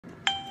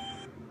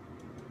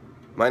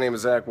My name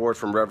is Zach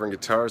from Reverend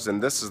Guitars, and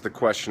this is the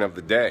question of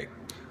the day.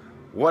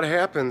 What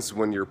happens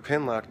when your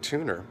pin lock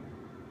tuner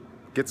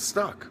gets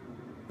stuck?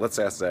 Let's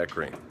ask Zach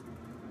Green.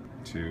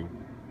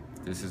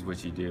 This is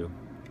what you do.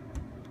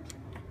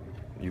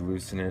 You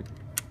loosen it.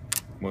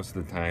 Most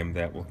of the time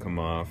that will come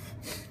off.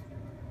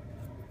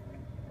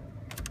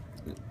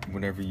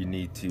 Whenever you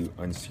need to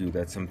unscrew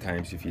that,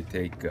 sometimes if you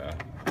take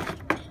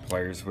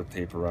pliers with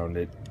tape around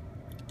it,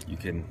 you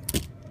can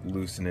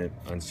loosen it,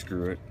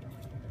 unscrew it.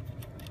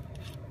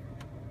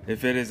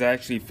 If it is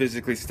actually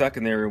physically stuck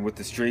in there with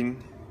the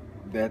string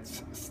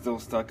that's still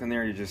stuck in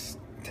there, you just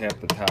tap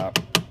the top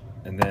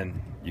and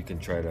then you can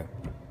try to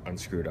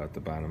unscrew it out the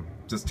bottom.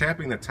 Does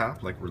tapping the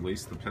top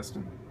release the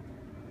piston?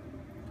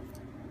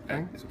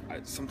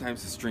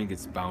 Sometimes the string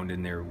gets bound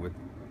in there with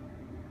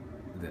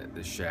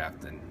the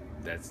shaft, and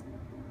that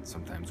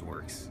sometimes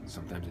works,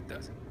 sometimes it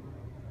doesn't.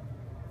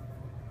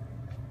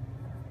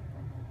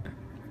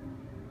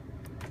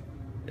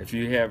 If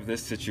you have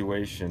this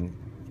situation,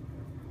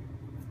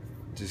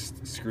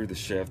 just screw the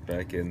shaft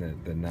back in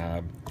the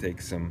knob,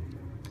 take some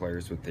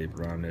pliers with tape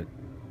around it,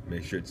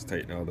 make sure it's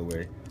tightened all the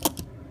way.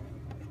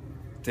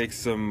 Take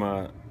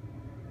some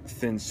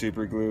thin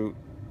super glue,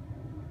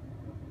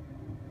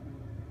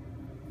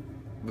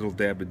 little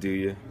dab of do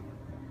ya,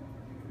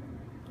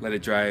 let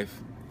it drive,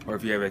 or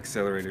if you have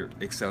accelerator,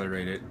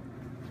 accelerate it.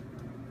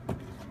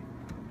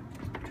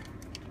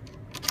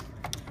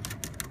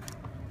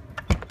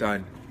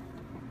 Done.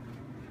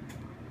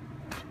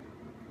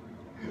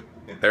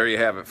 There you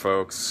have it,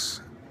 folks.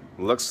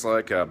 Looks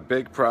like a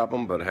big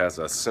problem, but has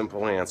a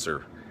simple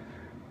answer.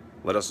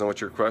 Let us know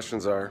what your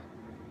questions are.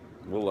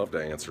 We'll love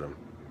to answer them.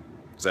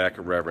 Zach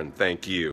and Reverend, thank you.